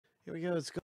Here we go.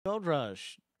 It's Gold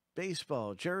Rush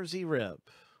Baseball Jersey Rip.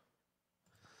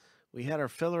 We had our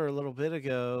filler a little bit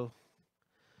ago.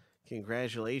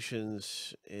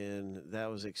 Congratulations. And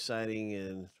that was exciting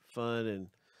and fun.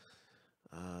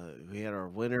 And we had our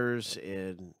winners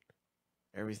and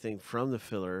everything from the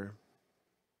filler.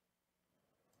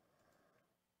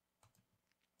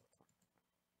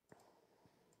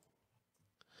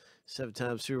 Seven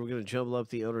times through, we're going to jumble up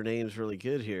the owner names really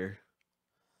good here.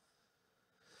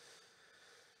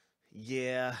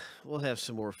 Yeah, we'll have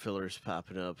some more fillers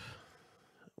popping up.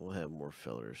 We'll have more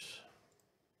fillers.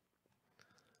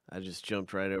 I just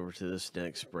jumped right over to this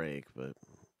next break, but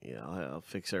yeah, I'll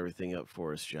fix everything up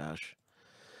for us, Josh.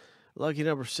 Lucky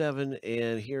number 7,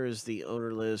 and here is the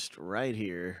owner list right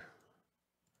here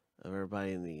of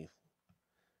everybody in the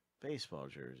baseball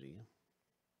jersey.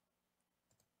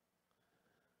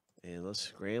 And let's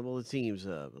scramble the teams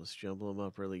up. Let's jumble them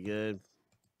up really good.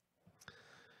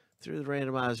 Through the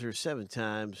randomizer 7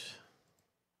 times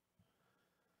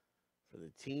for the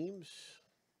teams.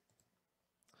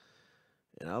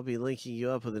 And I'll be linking you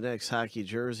up with the next hockey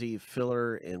jersey,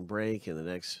 filler, and break, and the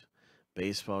next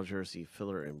baseball jersey,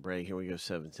 filler, and break. Here we go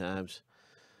 7 times.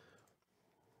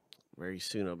 Very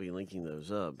soon I'll be linking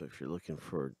those up if you're looking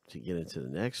to get into the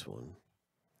next one.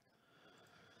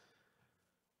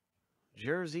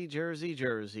 Jersey, jersey,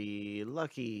 jersey.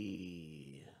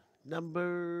 Lucky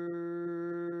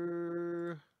number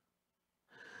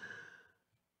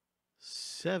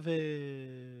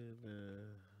 7.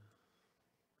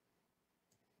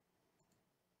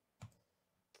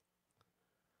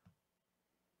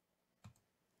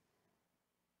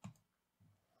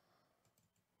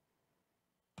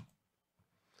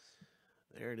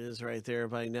 There it is right there.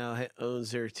 Everybody now owns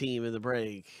their team in the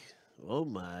break. Oh,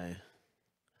 my.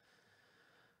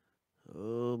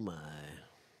 Oh, my.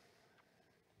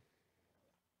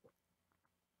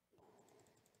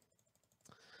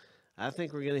 I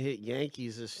think we're going to hit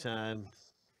Yankees this time.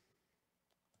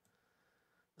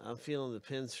 I'm feeling the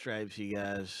pinstripes, you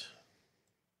guys.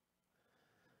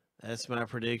 That's my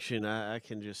prediction. I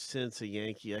can just sense a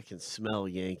Yankee. I can smell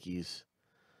Yankees.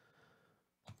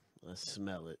 I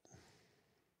smell it.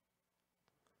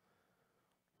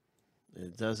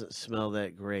 It doesn't smell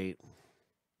that great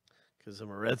because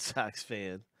I'm a Red Sox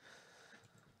fan.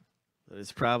 But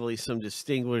it's probably some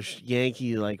distinguished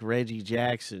Yankee like Reggie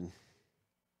Jackson.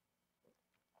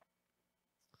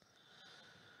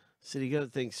 City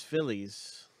Goat thinks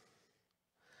Phillies.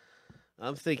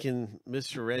 I'm thinking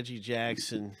Mr. Reggie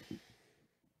Jackson.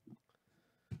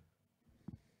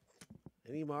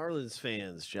 Any Marlins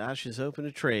fans? Josh is open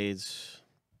to trades.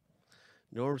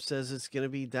 Norm says it's going to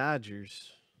be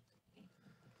Dodgers.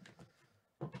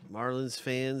 Marlins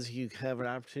fans, you have an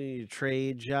opportunity to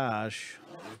trade Josh.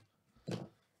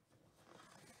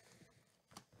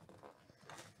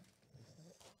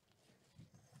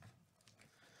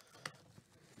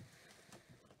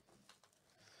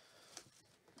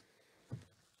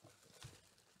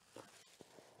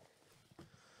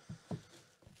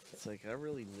 It's like I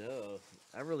really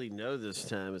know this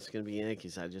time it's going to be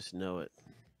Yankees. I just know it.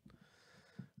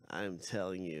 I'm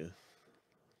telling you.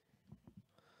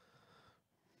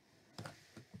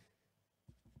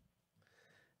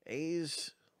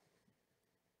 A's.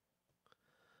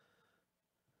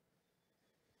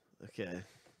 Okay.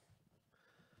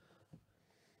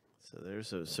 So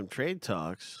there's some trade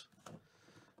talks.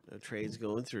 No trades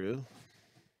going through.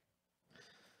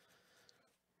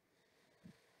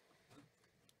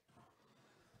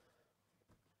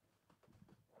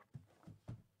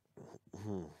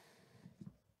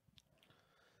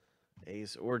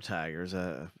 A's or Tigers.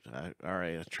 All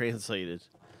right, I translated.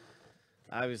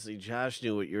 Obviously, Josh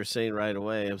knew what you were saying right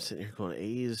away. I'm sitting here going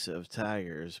A's of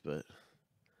Tigers, but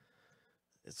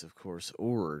it's, of course,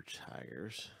 or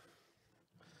Tigers.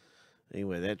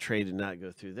 Anyway, that trade did not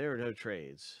go through. There were no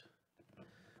trades.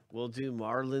 We'll do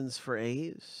Marlins for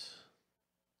A's.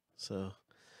 So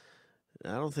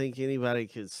I don't think anybody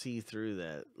could see through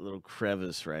that little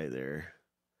crevice right there.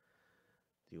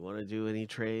 Do you want to do any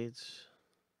trades?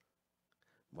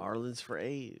 Marlins for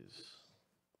A's.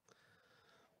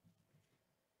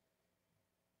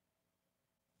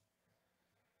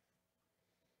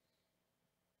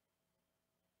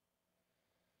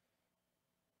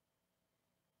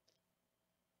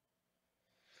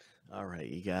 All right,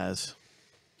 you guys.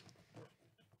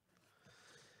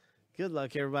 Good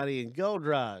luck, everybody, in Gold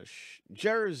Rush.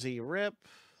 Jersey Rip.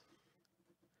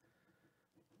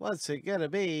 What's it going to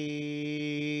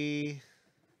be?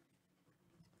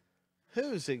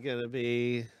 Who's it going to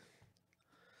be?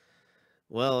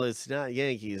 Well, it's not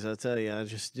Yankees. I'll tell you. I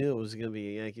just knew it was going to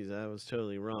be Yankees. I was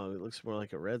totally wrong. It looks more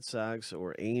like a Red Sox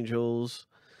or Angels.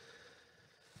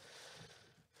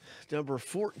 Number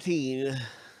 14.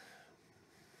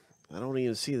 I don't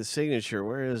even see the signature.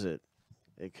 Where is it?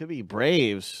 It could be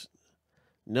Braves.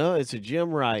 No, it's a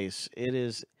Jim Rice. It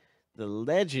is the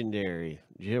legendary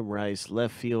Jim Rice,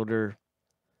 left fielder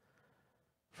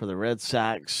for the Red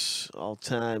Sox,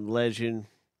 all-time legend,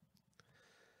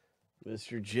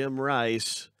 Mr. Jim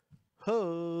Rice.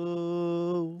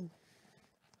 Ho,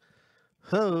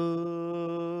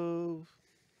 ho.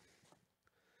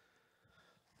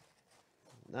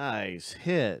 Nice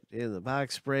hit in the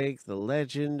box break. The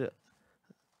legend.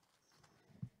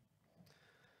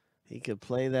 He could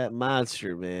play that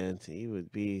monster, man. He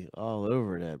would be all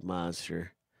over that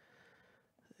monster.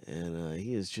 And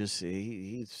he is just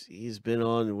he's been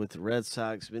on with the Red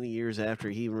Sox many years after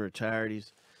he even retired.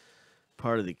 He's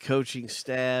part of the coaching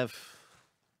staff.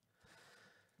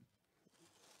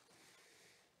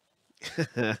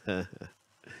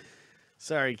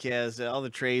 Sorry, Kaz. All the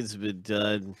trades have been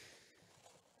done.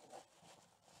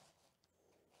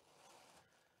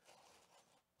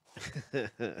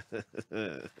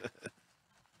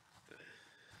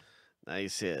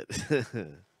 Nice hit.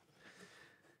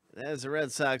 That's the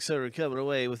Red Sox owner coming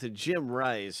away with a Jim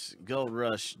Rice Gold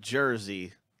Rush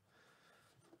jersey.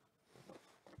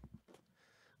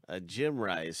 A Jim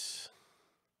Rice.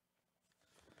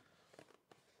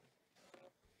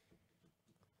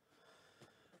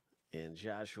 And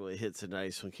Joshua hits a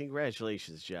nice one.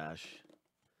 Congratulations, Josh.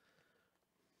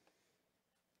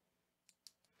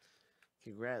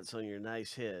 Congrats on your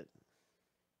nice hit.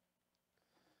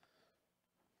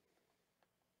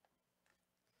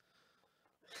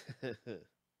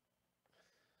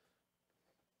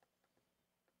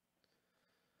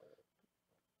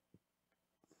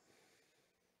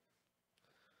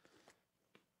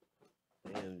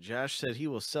 And Josh said he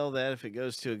will sell that if it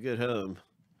goes to a good home.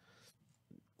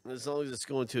 As long as it's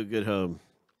going to a good home.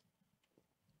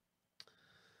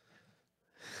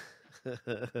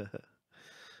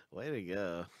 Way to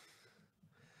go.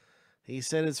 He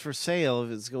said it's for sale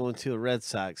if it's going to a Red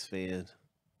Sox fan.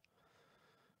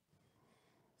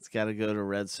 It's got to go to a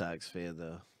Red Sox fan,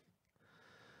 though.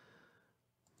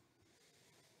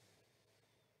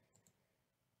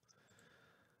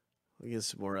 We'll get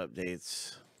some more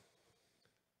updates.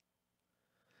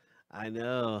 I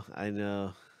know. I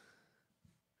don't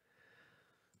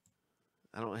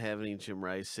have any Jim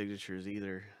Rice signatures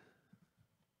either.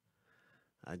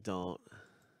 I don't.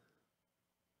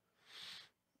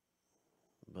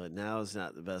 But now is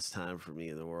not the best time for me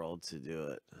in the world to do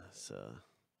it. So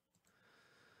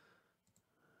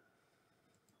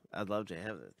I'd love to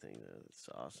have that thing, though. It's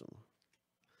awesome.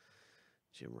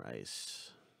 Jim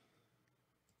Rice.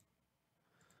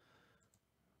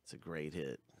 It's a great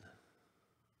hit.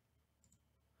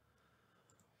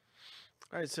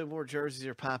 All right, so more jerseys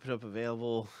are popping up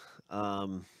available.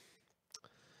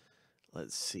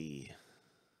 Let's see.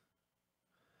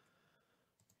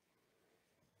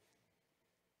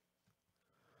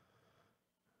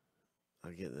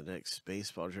 I'll get the next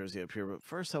baseball jersey up here, but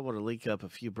first I want to link up a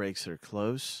few breaks that are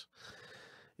close.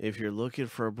 If you're looking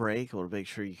for a break, I want to make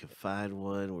sure you can find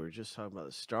one. We were just talking about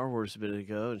the Star Wars a minute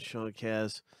ago, and Sean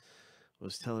Kaz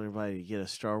was telling everybody to get a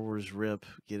Star Wars rip,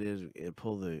 get in and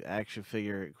pull the action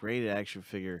figure, graded action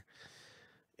figure.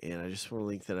 And I just want to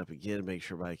link that up again, make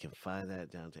sure everybody can find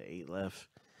that, down to 8 left.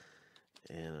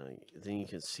 And then you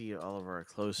can see all of our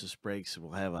closest breaks.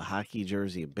 We'll have a hockey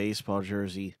jersey, a baseball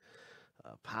jersey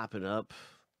popping up.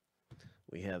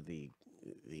 We have the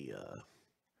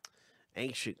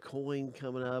ancient coin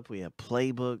coming up. We have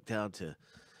playbook down to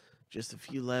just a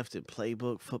few left in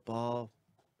playbook football.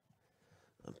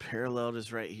 Unparalleled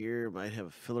is right here. Might have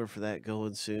a filler for that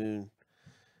going soon.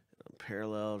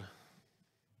 Unparalleled.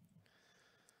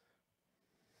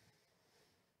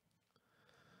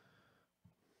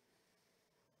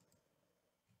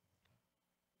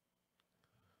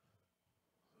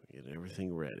 Get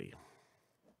everything ready.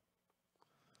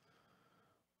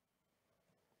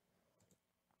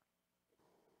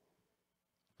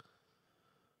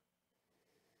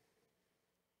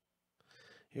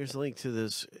 Here's a link to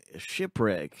this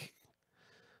shipwreck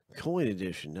coin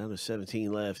edition, down to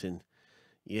 17 left, and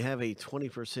you have a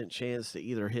 20% chance to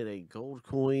either hit a gold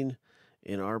coin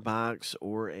in our box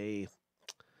or a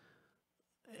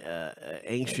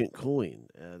ancient coin.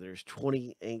 There's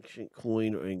 20 ancient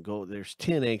coin and gold. There's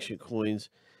 10 ancient coins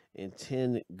and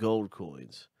 10 gold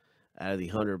coins out of the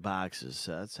 100 boxes.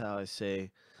 So that's how I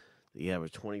say that you have a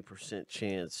 20%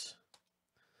 chance,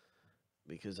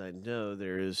 because I know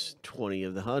there is 20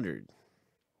 of the 100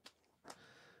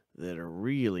 that are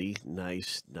really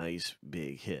nice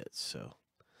big hits. So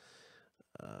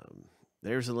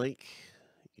there's a link.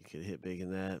 You can hit big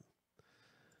in that.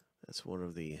 That's one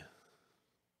of the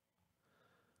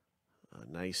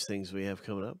nice things we have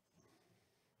coming up.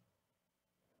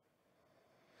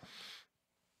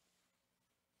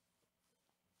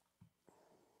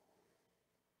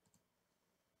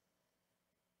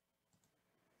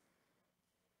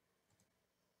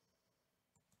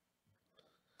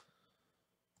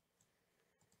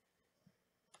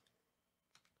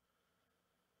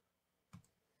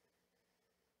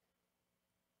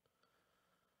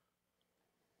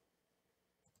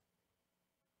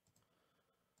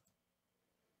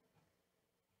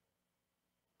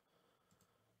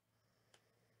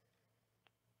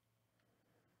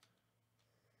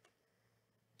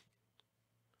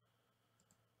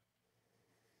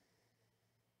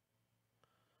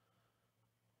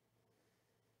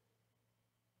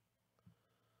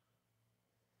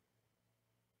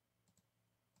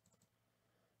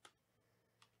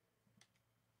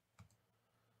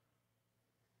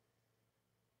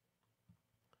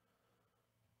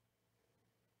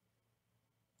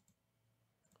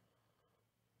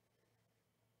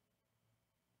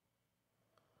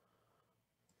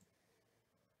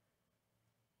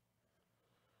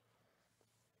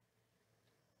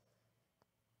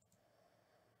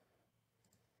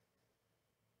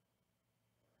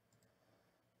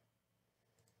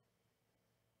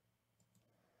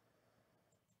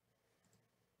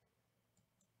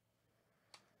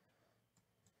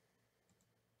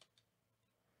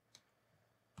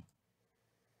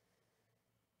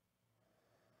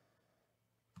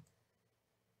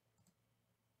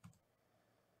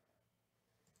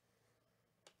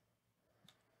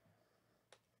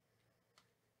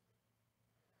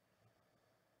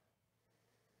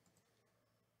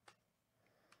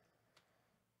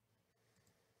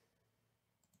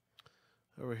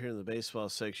 Over here in the baseball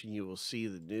section, you will see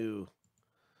the new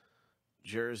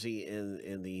jersey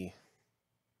in the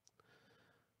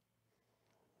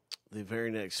very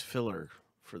next filler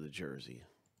for the jersey,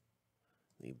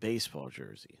 the baseball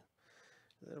jersey.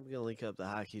 Then I'm going to link up the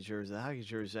hockey jersey. The hockey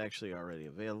jersey is actually already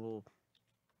available,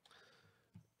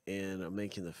 and I'm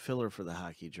making the filler for the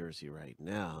hockey jersey right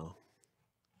now.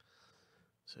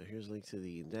 So here's a link to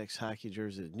the next hockey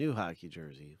jersey, the new hockey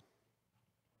jersey.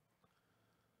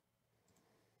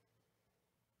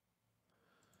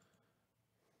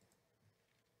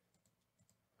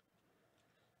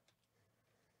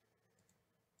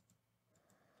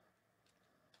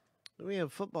 We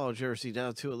have football jersey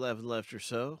down to 11 left or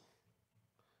so.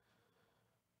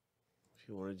 If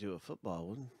you want to do a football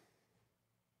one,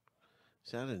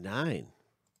 it's down to 9.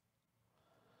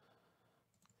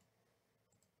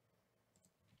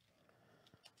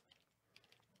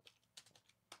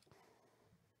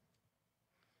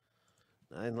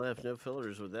 Nine left, no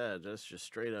fillers with that. That's just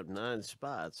straight up 9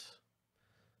 spots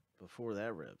before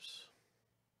that rips.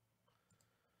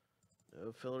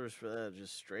 No fillers for that,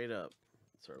 just straight up.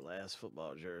 It's our last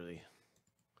football jersey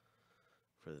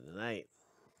for the night.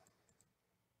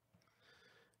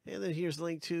 And then here's a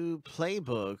link to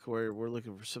Playbook, where we're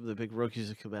looking for some of the big rookies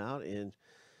to come out. And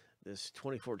this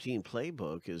 2014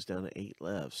 Playbook is down to 8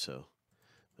 left, so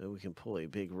maybe we can pull a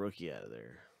big rookie out of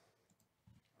there.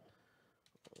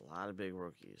 A lot of big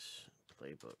rookies.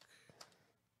 Playbook.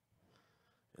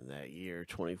 In that year,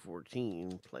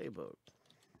 2014 Playbook.